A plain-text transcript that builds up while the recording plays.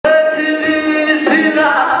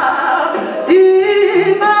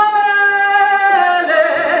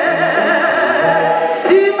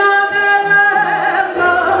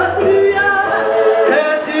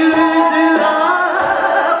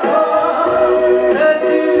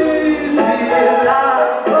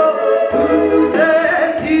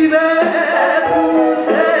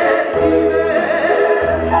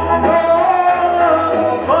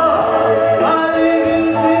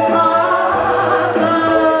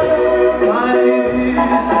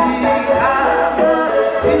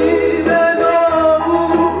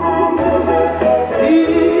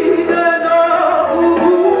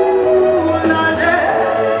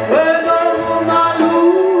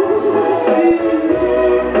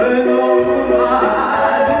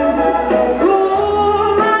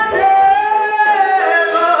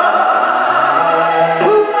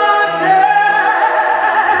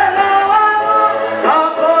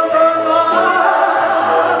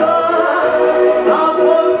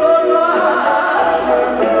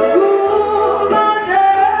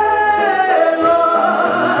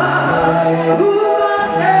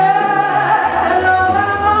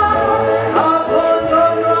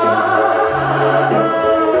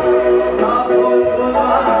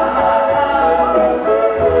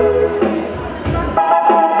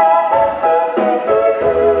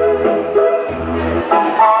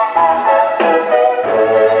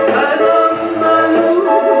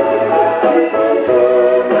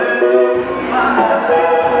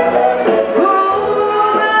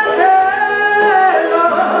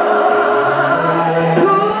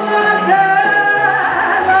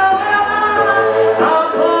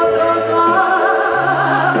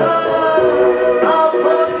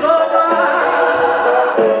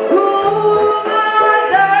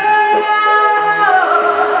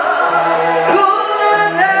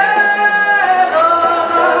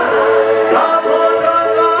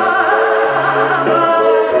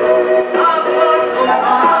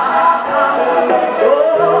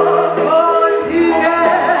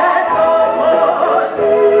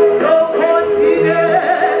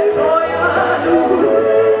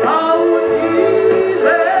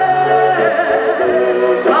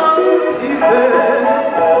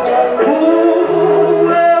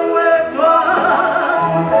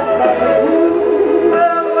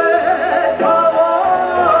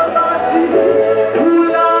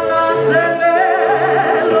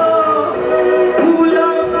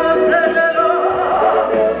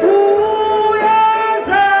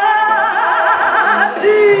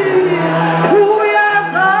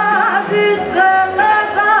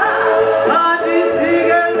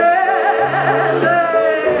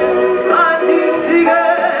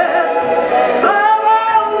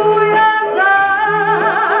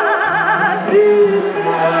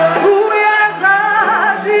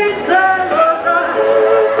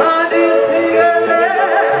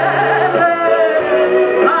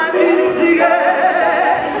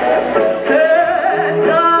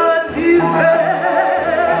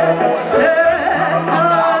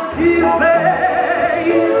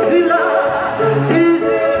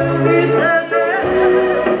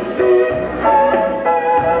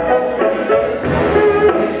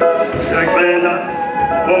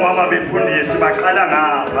baqala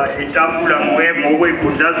ngapha itafula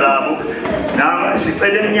ngokwey'khundla zabo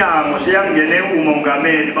sicela emnyango siyangena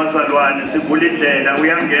umongameli bazalwane sivula indlela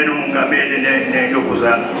uyangena umongameli neloku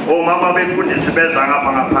zabo omama befundisi beza ngapha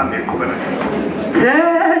ngaphambili qhubeka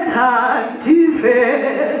Tentative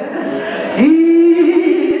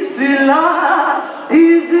isila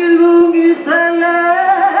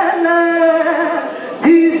izilungiselele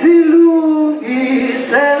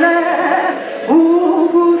izilungisele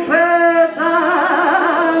ukufeza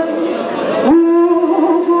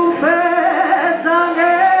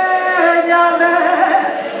ngenyame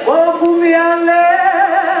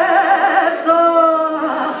okumyalezo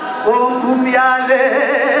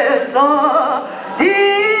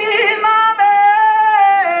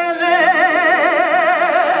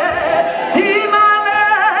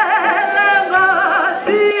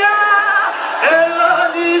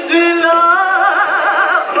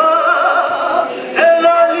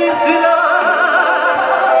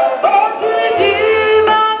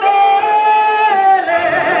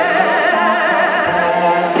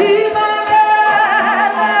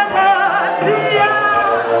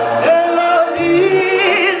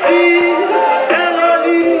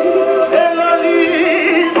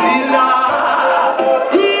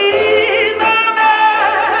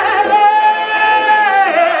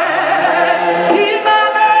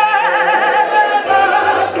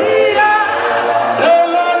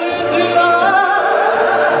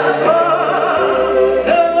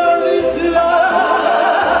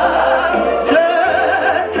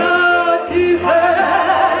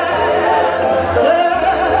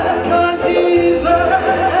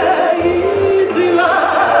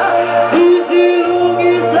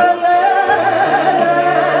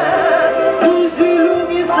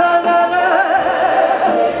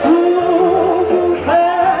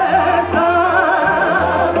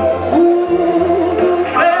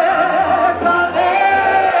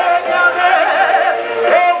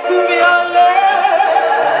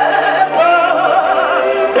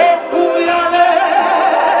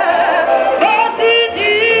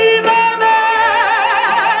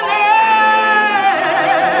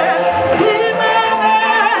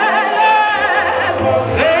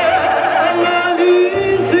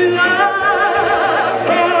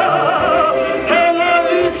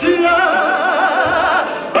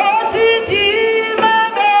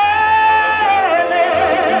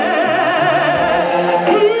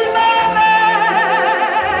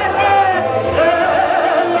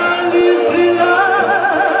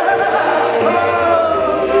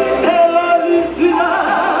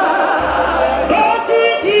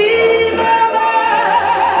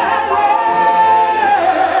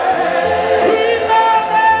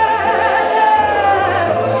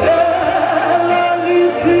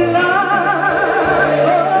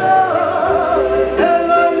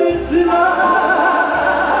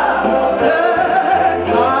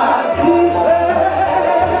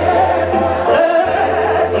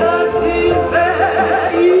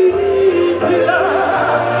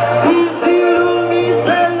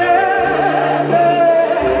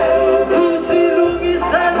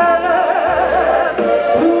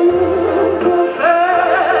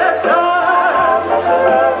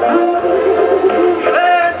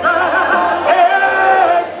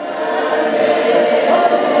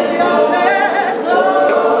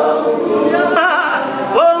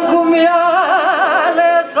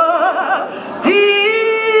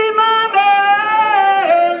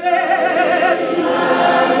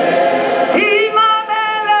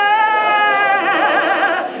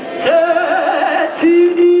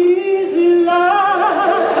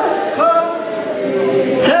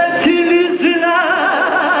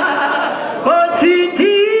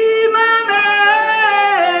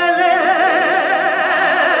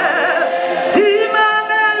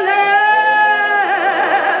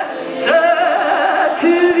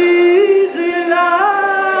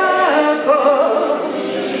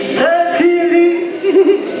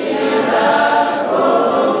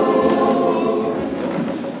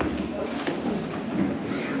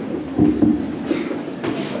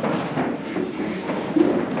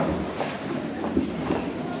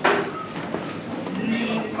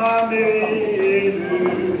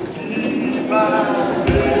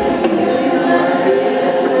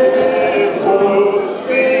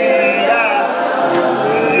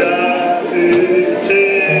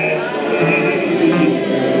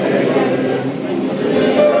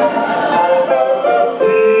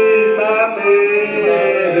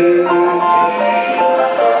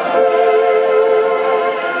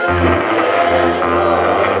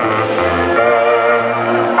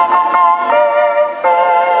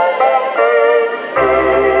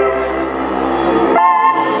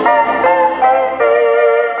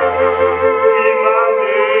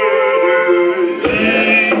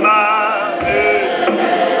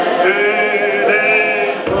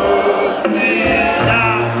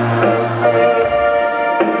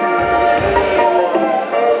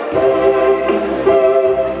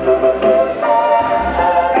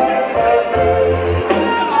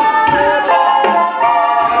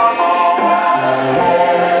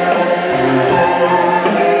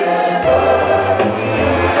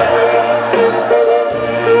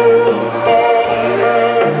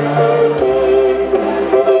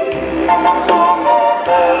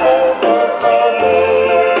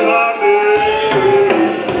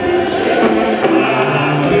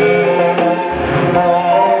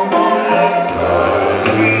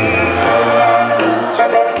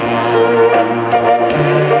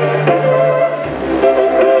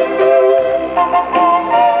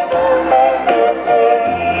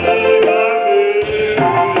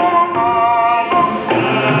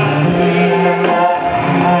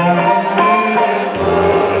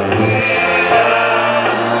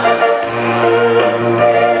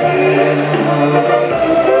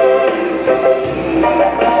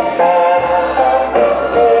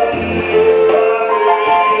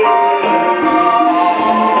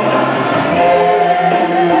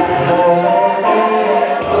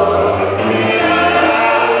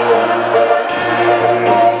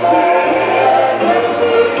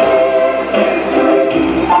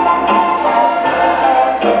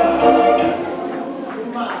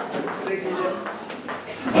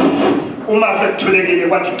uma sekuthulekile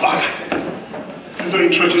kwathi xaka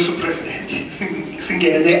sizointroduce upresident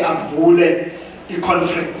singene avule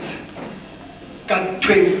iconference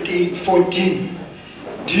ka-2014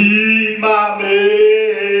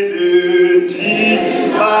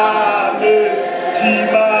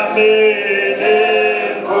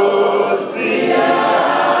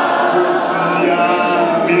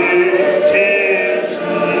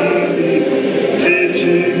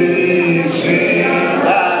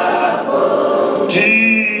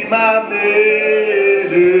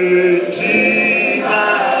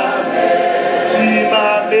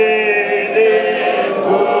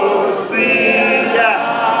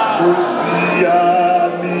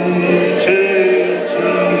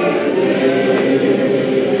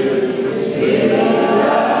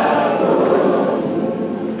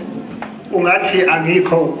 ungathi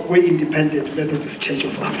angikho kwi-Independent Methodist Church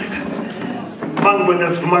of Africa. Mangibona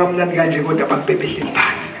sivuma kamnandi kanje kodwa bakubhebehleli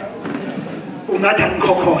phansi. Ungathi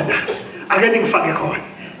angikho khona, ake ningifake khona.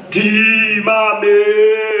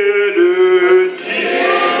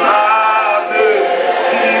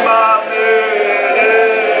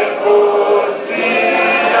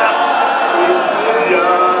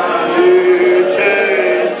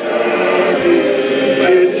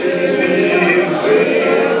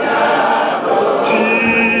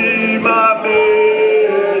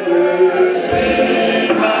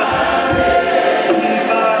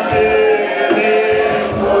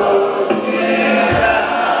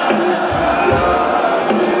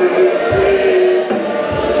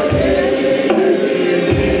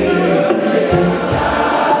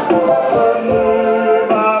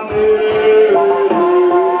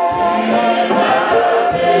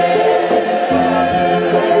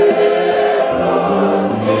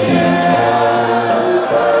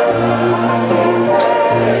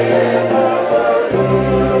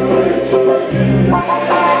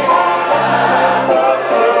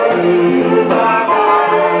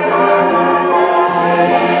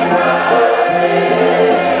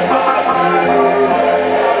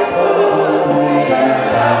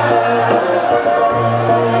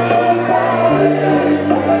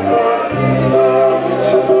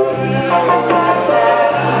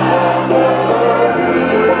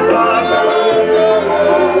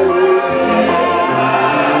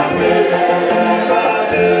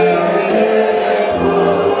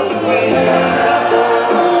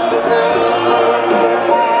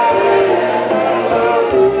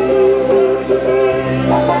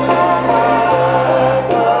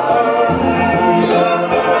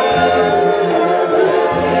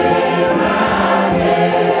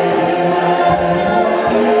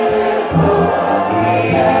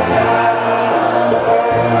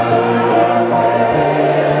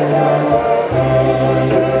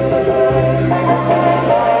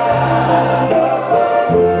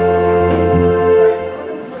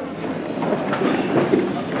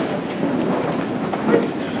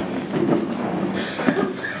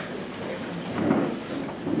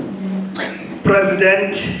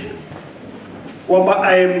 President waba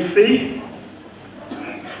IMC,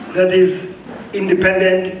 that is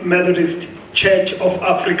Independent Methodist Church of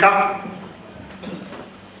Africa,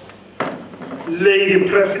 Lady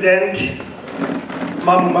President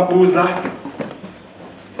Mam Mabuza,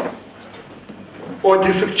 or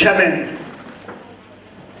District Chairman,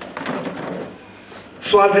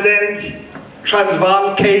 Swaziland,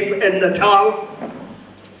 Transvaal, Cape and Natal,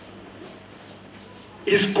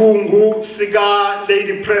 Isgungu, Siga,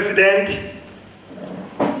 Lady President,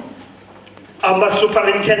 Amba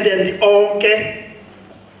Superintendent Onke,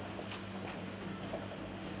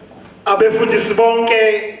 Abefundisi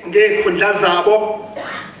bonke ngekhundla zabo,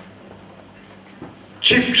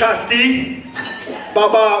 Chief Trustee,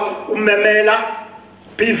 Baba Umemela,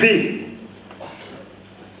 PV,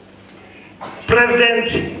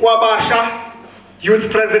 President Wabasha, Youth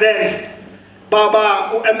President,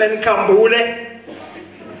 Baba UMN Kambule,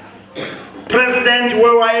 President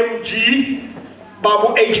YMG,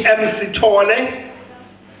 Babu HMC Tole,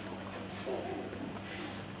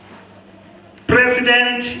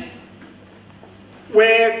 President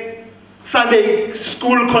where Sunday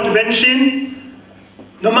School Convention,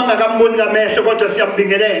 noma ngakamboni ngamehlo kodwa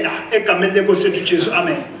siyambingelela egameni lenkosi yethu Jesu,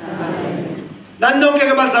 amen. Nanonke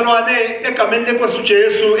ke bazalwane egameni lenkosi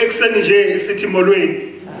uJesu ekseni nje sithi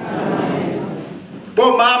molweni.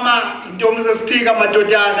 Bo mama intombi zesiphika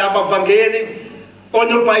amadodana abavangeli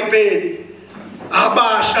onoBhayibheli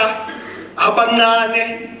abasha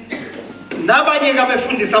abancane nabanye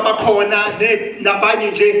abefundisa abakhona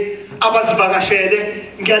nabanye nje abazivakashele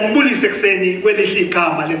ngiyanibulisa ekseni kwelihle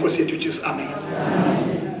igama lenkosi yethu Jesu, amen.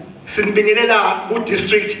 sinibingelela ku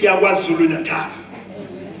district ya KwaZulu Natal.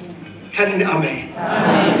 Thanini amen.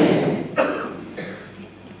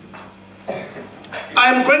 I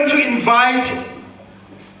am going to invite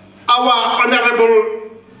our Honorable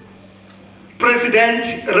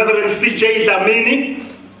President, Reverend CJ Dlamini.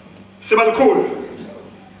 Sibalkhulu.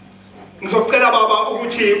 Ngizocela baba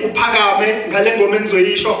ukuthi uphakame ngale ngoma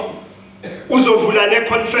engizoyisho. Uzovula le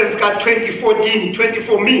conference ka 2014,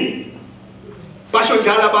 24 basho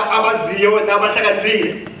njalo abaziyo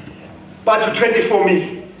nabahlakaniphile bathi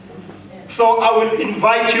 24 So I will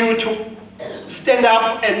invite you to stand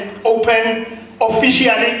up and open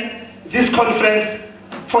officially this conference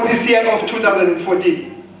for this year of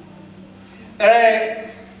 2014.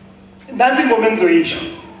 Nanti ngoma engizoyisho.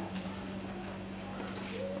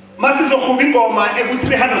 Masizokhupha ingoma eku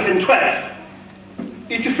 312.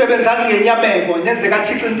 Ithi sebenzani ngenyameko nenze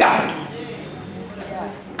kaThixo intando.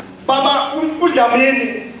 Baba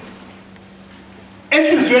uDlamini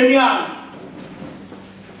enhlizweni yami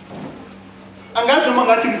angazi noma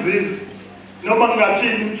ngathi ngizizwe noma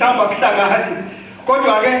ngathini mhlamba kuhlangane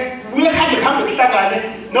kodwa ke kuhambe kuhlangane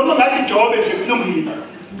noma ngathi jobe nje kulungile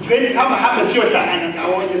vele hambe siyohlangana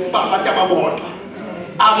ndawonye sibamba abantu ababodwa.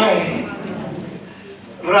 Amen.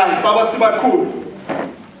 Right, baba sibakhulu.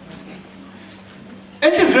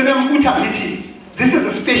 Enhlizweni yami uthi angithi this is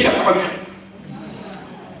a special conference.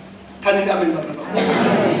 Thanini amen baba.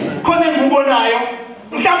 Khona engibonayo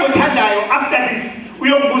mhlawumbe uthandayo after this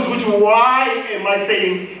uyombuza ukuthi why am I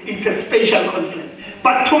saying it's a special conference?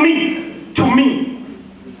 But to me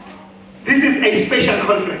this is a special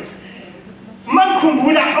conference.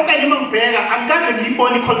 Mangikhumbula okanye mangibheka angikaze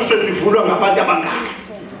ngiyibone iconference ivulwa ngabantu abangaka.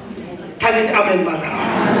 Thanini amen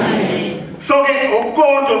bazalwane. So ke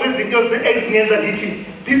okodwa izinto ezingenza ngithi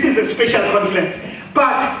this is a special conference.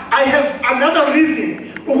 But I have another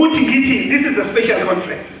reason ukuthi ngithi this is a special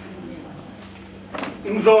conference.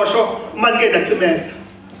 Ngizosho manje ndacimeza.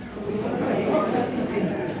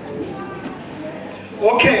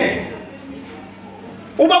 Okay.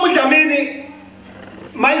 Ubaba uDlamini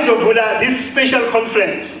mayizovula this special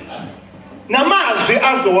conference. Namazwi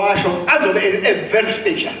azowasho azobe a very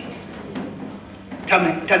special.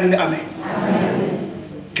 Thanini amen.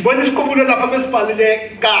 Ngibona isikhumbulo lapha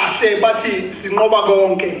besibhalile kahle bathi sinqoba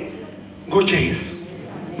konke ngoJesu.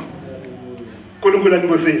 Nkulunkulu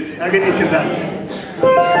angibusise. Ake nithi izandla.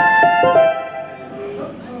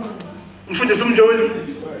 Mfundisi umdloli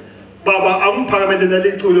baba angiphakamele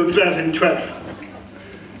naliculo 312.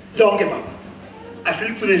 Lonke baba.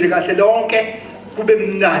 Asilicule nje kahle lonke kube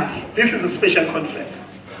mnandi. This is a special conference.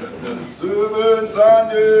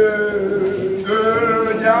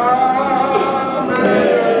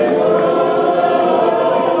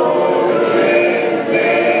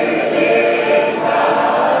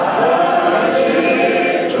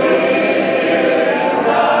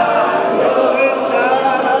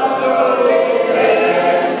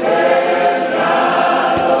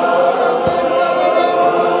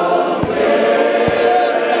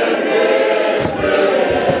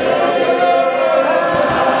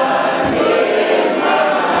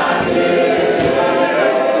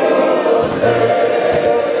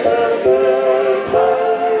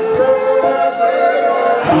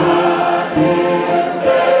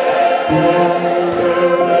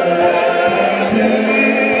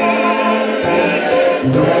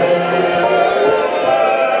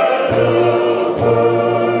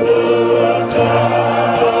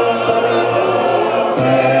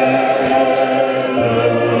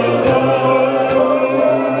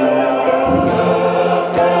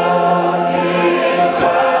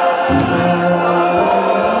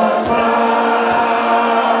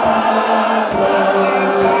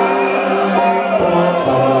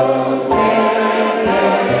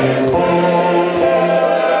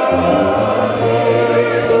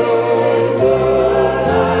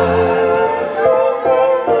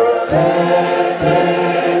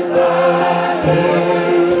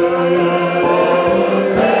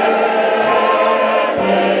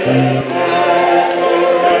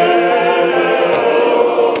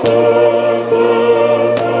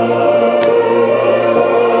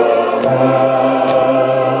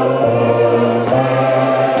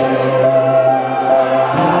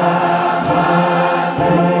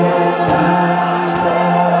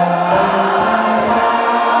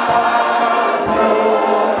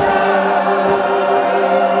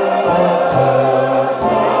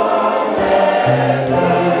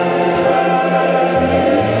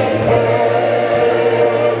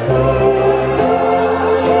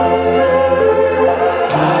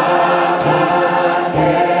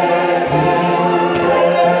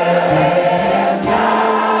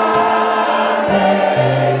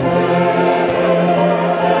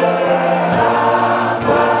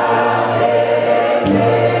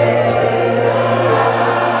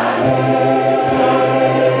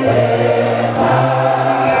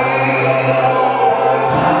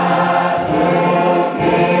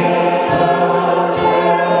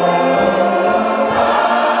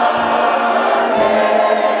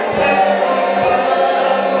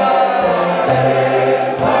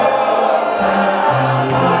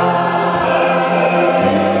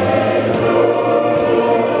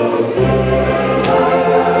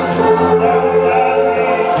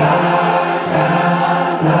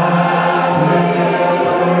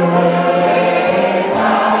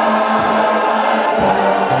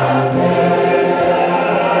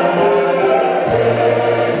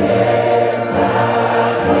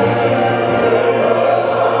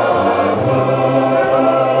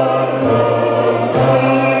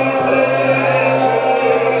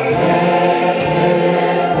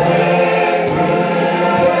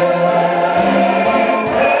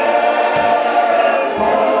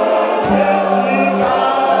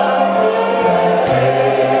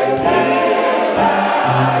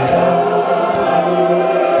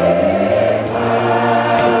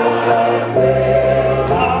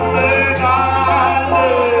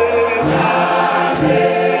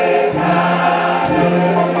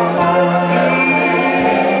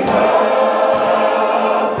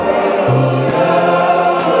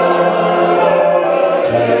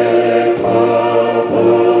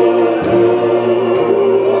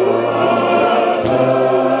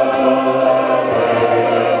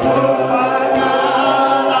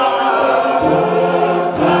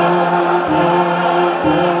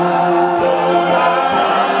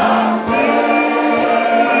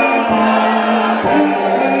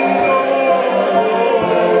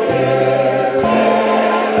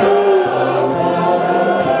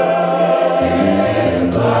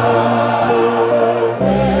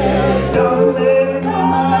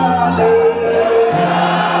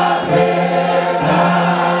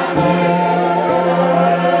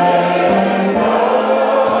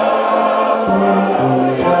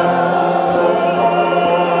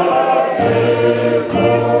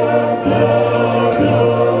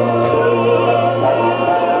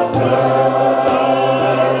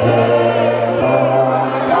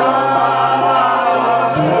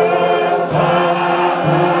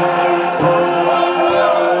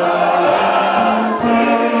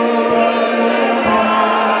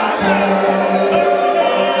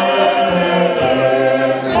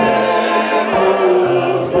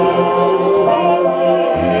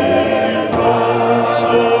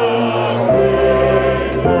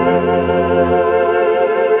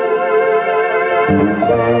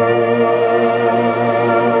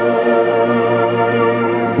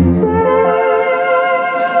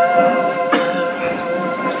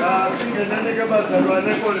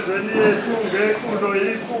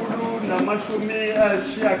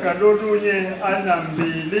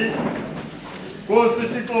 anambili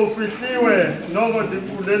kosithi kofihliwe noko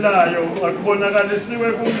ndipulelayo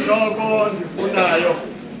akubonakalisiwe kumnoko ndifunayo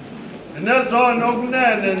nezono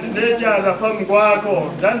okunene ndinetyala phambi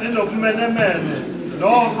kwakho ndandinokumenemene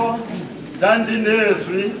noko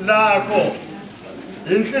ndandinezwi lakho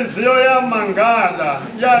inhliziyo yamangala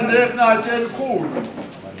yanerhatya elikhulu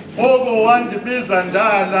oko wandibiza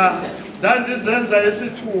ndala ndandizenza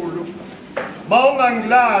isithulu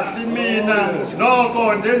mawungangilahli mina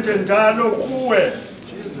noko ndenje njalo kuwe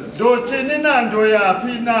ndothini na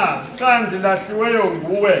ndoyaphi na xa ndilahliweyo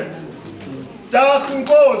nguwe Tarhu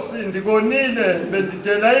Nkosi ndikonile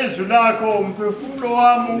bendidela izwi lakho umphefumlo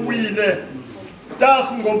wami uwile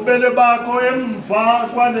Tarhu ngobubele bakho emva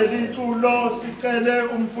kwaleli culo sicele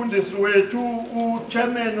umfundisi wethu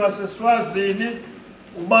uchairman waseSwazini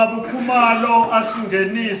ubaba uKhumalo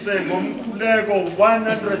asingenise ngomkhuleko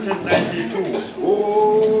 192 Oh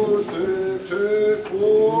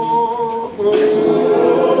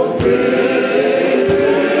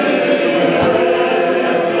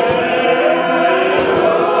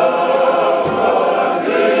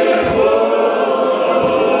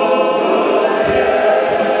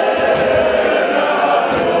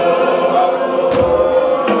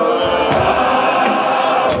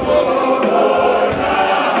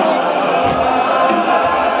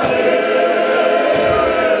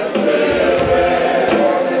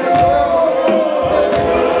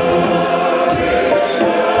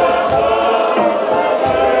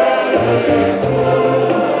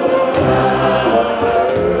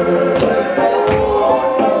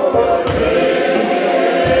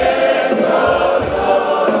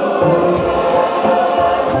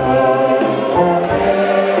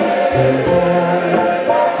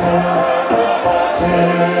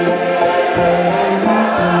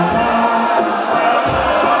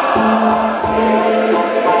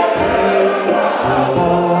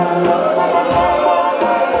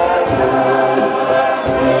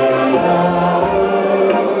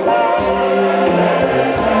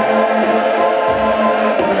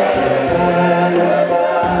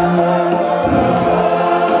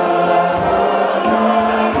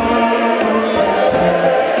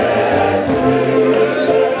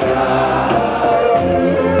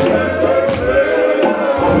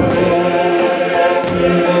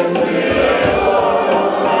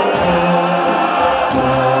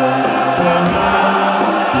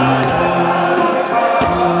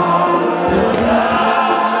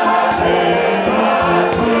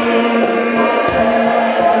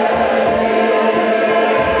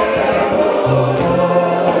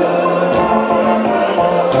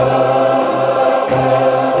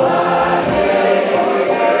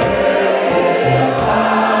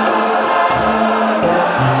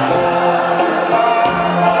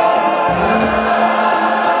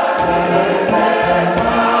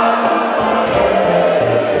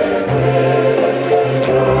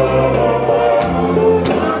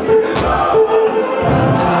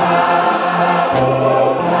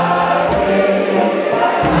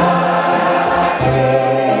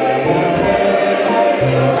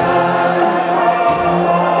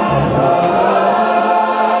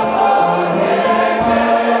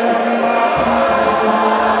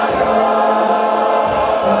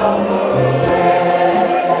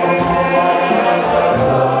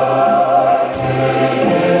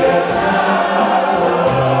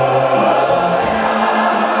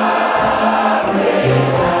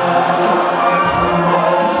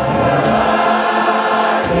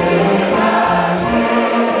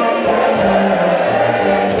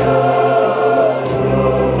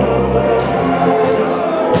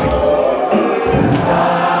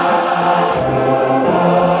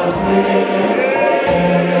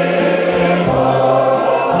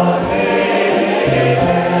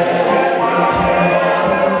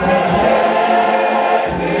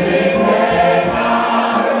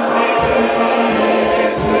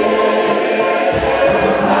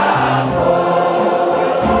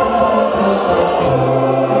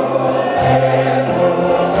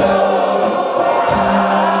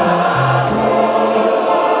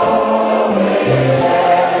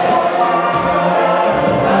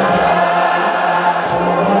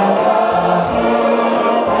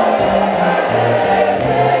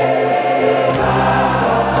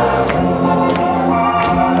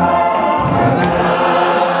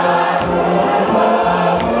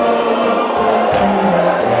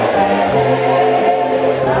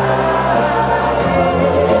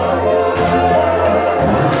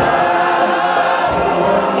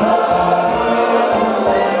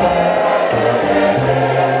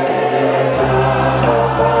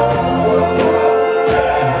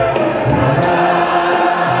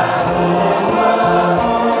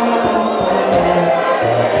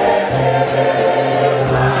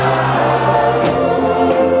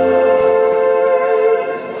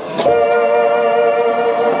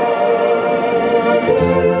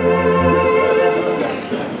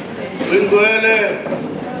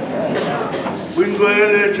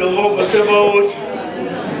Jehova sebawothi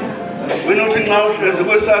wena uthi nxa uhlezi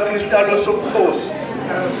kwesakhe isihlalo sobukhosi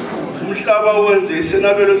umhlaba wenze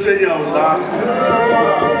isenabelo senyawo zakho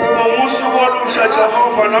usuku olusha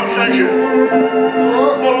Jehova namhlanje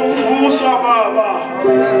ukuvusa baba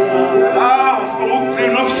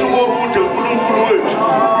sibongukugcina ubusuku obude uNkulunkulu wethu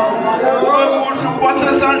ube kuhle ukuba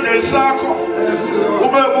sesandleni sakho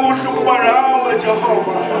ube kuhle ukuba nawe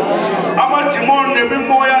Jehova amadimoni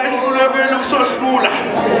nemimoya ehlulekile ukusohlula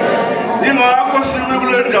ingakho sime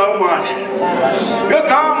kule ndawo manje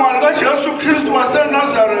ngegama likaJesu Kristu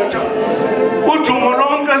waseNazaretha udumo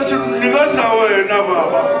lonke silunikeza wena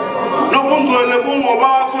baba nobungcwele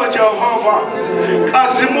bungobakho Jehova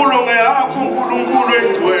kazimulo ngeyakho uNkulunkulu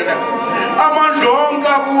engcwele amandla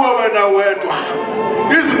onke kuwe wena wedwa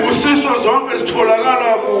izibusiso zonke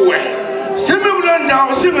sitholakala kuwe sime kule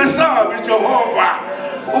ndawo singesabi Jehova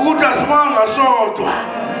ukuthi asimanga sodwa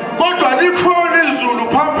kodwa likhona izulu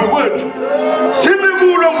phambi kwethu sime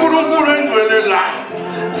kulo uNkulunkulu engcwele la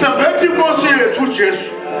sebethe inkosi yethu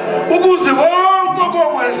uJesu ukuze konke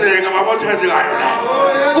okwenzeka babathandekayo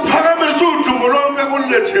la kuphakamise udumo lonke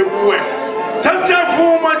kulethe kuwe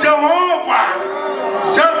sesiyavuma Jehova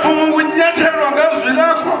siyavuma ukunyathelwa ngezwi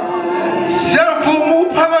lakho siyavuma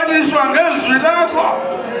ukuphakanyiswa ngezwi lakho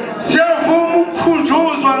siyavuma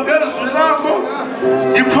ukukhunjuzwa ngezwi lakho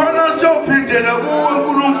ikhona siyophindela kuwe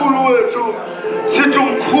uNkulunkulu wethu sithi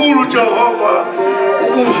umkhulu Jehova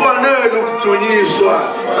ufanele ukudunyiswa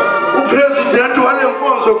upresident wale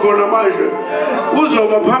nkonzo khona manje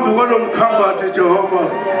uzoba phambi kwalomkhambathi Jehova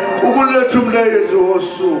ukuletha umlayezo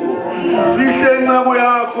wosuku fihle inceku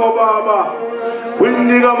yakho baba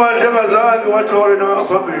uyinika amandla engazange wathola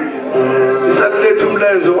naphambili isaletha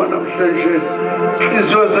umlayezo wanamhlanje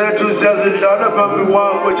izizwe zethu siyazidlala phambi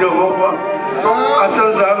kwakho Jehova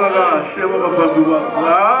asenzanga kahle baba phambi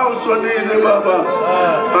kwakho usonile baba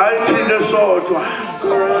hayi thina sodwa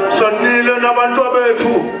sonile nabantu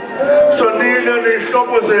bethu sonile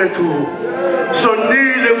nezihlobo zethu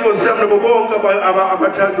sonile ngosiyami bonke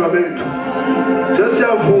abathandwa bethu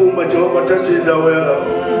sesiyavuma Jehova thatha indawo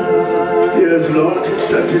yakho yes Lord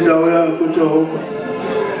thatha indawo yakho Jehova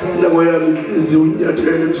indawo yami inhliziyo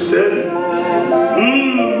unyathele kusele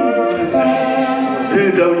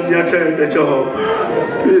Phinda unyathele Jehova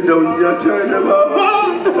phinda unyathele baba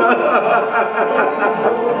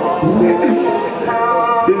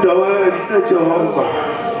indawo yakho Jehova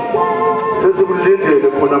sesikulindele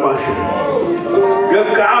khona manje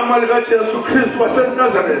ngegama likaJesu Kristu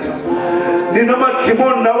waseNazaretha nina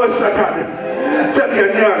madimoni nawe Sathane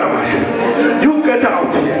sekuyenyala manje you get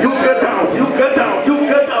out you get out you get out you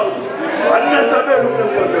get out anisabela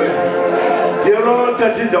uNkulunkulu yero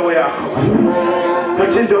thatha indawo yakho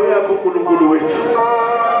thatha indawo yakho uNkulunkulu wethu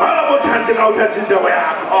abothandeka uthatha indawo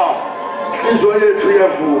yakho izwe yethu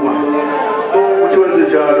iyavuma uthi wenze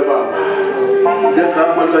njalo baba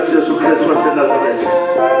ngegama likaJesu Kristu waseNazaretha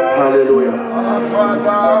haleluya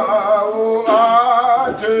Father who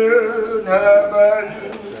art in heaven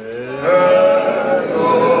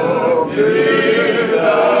hallowed be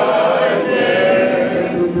thy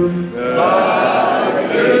name thy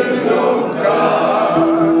kingdom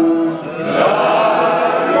come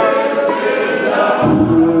thy will be done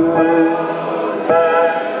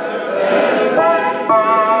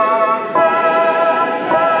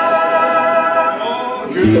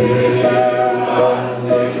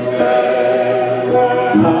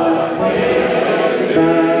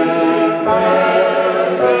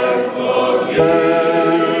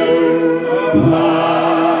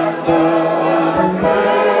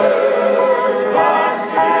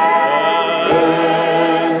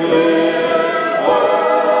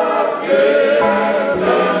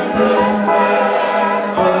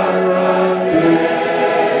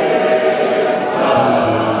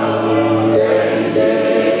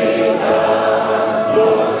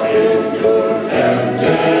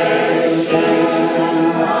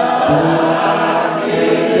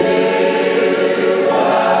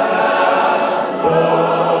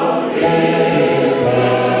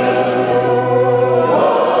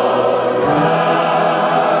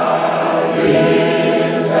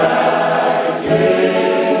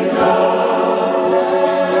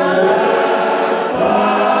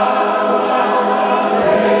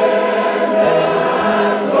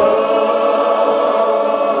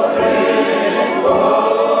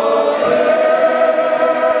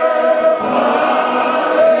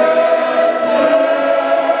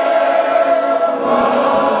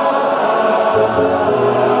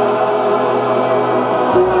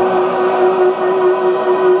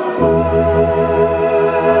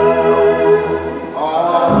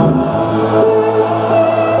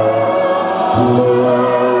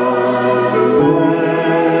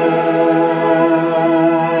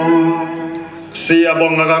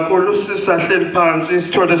Ngiyabonga kakhulu sisahleli phansi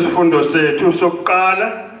sithole isifundo sethu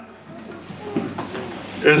sokuqala.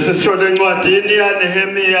 Sisithole encwadini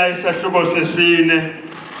yaNehemiya isahluko sesine.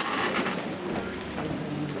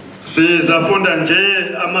 Sizafunda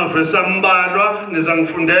nje amavesi ambalwa,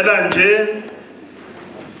 nizangifundela nje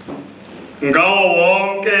ngawo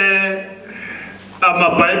wonke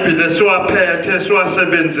amabhayibheli esiwaphethe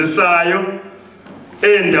siwasebenzisayo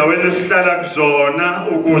endaweni esihlala kuzona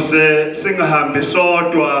ukuze singahambi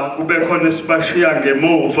sodwa kube khona isibashiya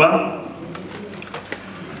ngemuva.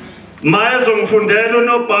 Manje ngifundela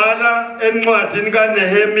unobhala encwadini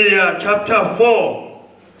kaNehemiya chapter 4.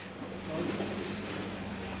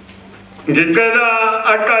 Ngicela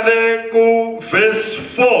aqale ku verse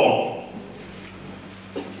 4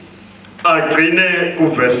 agcine ku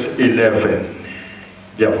verse 11.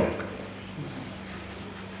 Yabonga.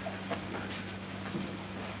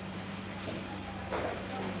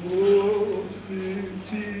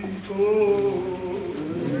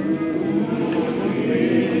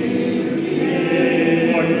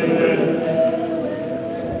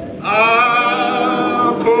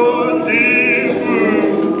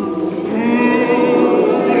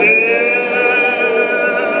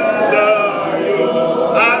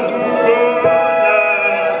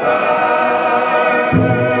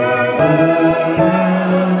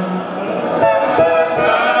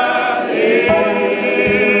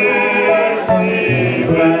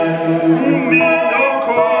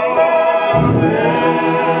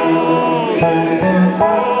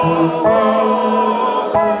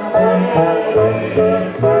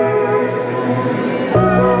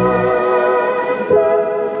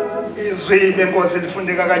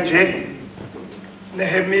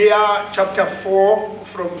 Nehemiah chapter 4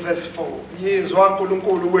 from verse 4. Yizwa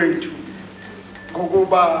uNkulunkulu wethu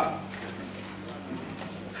ngokuba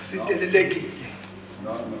sitelelekile.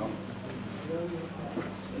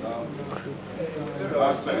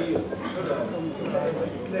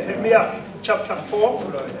 Nehemiah chapter 4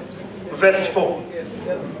 verse 4.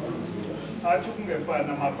 Athi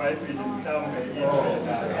kungefana amabhayibheli mhlawumbe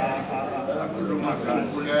akhuluma kahle.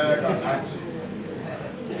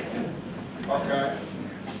 Okay.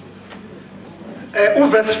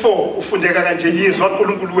 Uverse 4 ufundeka kanje, yizwa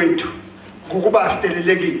uNkulunkulu wethu ngokuba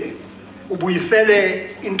sitelelekile ubuyisele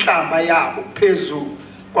inhlamba yabo phezulu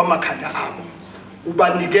kwamakhanda abo,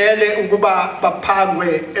 ubanikele ukuba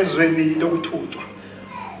baphangwe ezweni lokuthunjwa,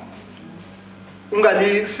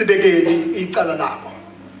 ungalisibekeli icala labo,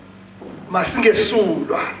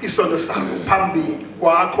 masingesulwa isono sabo phambili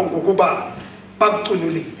kwakho ngokuba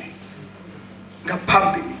bakucunulile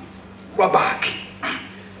ngaphambili kwabakhi.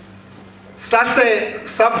 Sase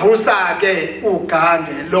savusa ke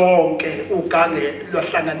ugange lonke, ugange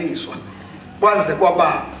lwahlanganiswa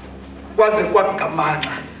kwaze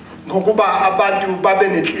kwagamandla ngokuba abantu babe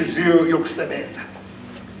nenhliziyo yokusebenza.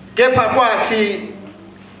 Kepha kwathi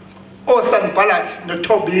oSanballat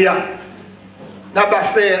noTobiya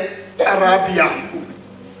nabase Arabia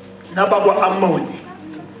nabakwa Amoni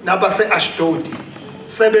nabase Ashdodi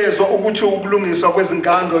sebezwa ukuthi ukulungiswa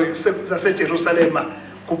kwezingango zaseJerusalema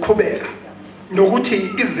kuqhubeka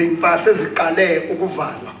nokuthi izimfa seziqale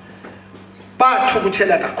ukuvalwa,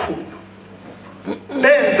 bathukuthela kakhulu,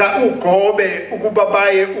 benza ugobe ukuba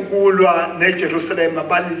baye ukulwa neJerusalema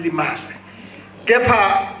balilimaze.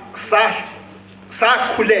 Kepha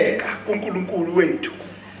sakhuleka kuNkulunkulu wethu,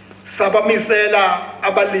 sabamisela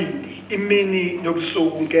abalindi imini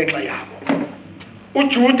nobusuku ngenxa yabo.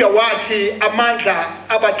 uJuda wathi amandla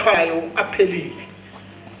abathwayo aphelile,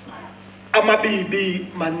 amabibi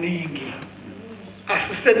maningi,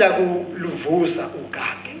 asisena kuluvusa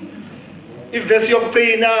ugange. Ivesi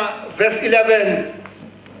yokugcina verse 11,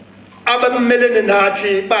 abamelene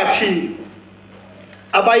nathi bathi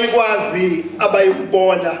abayikwazi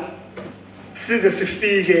abayikubona size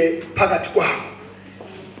sifike phakathi kwabo,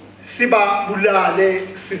 sibabulale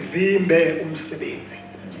sivimbe umsebenzi.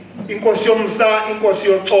 Inkosi yomsa, inkosi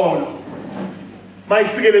yoxolo,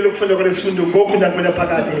 mayisikelele ukufunda kwesifundo ngoku nakumela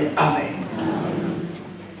phakade. Amen.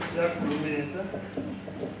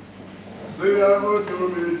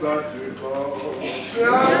 Siyakudumisa Thixo,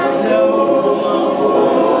 Jesus.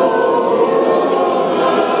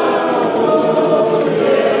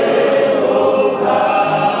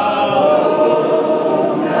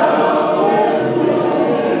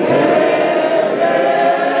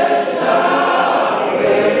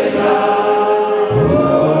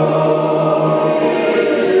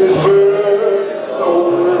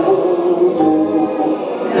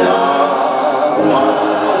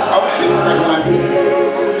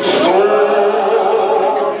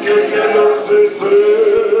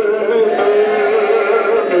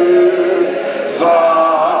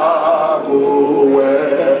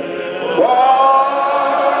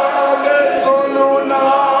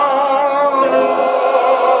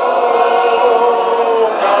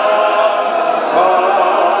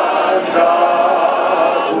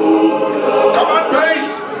 Come on, pray.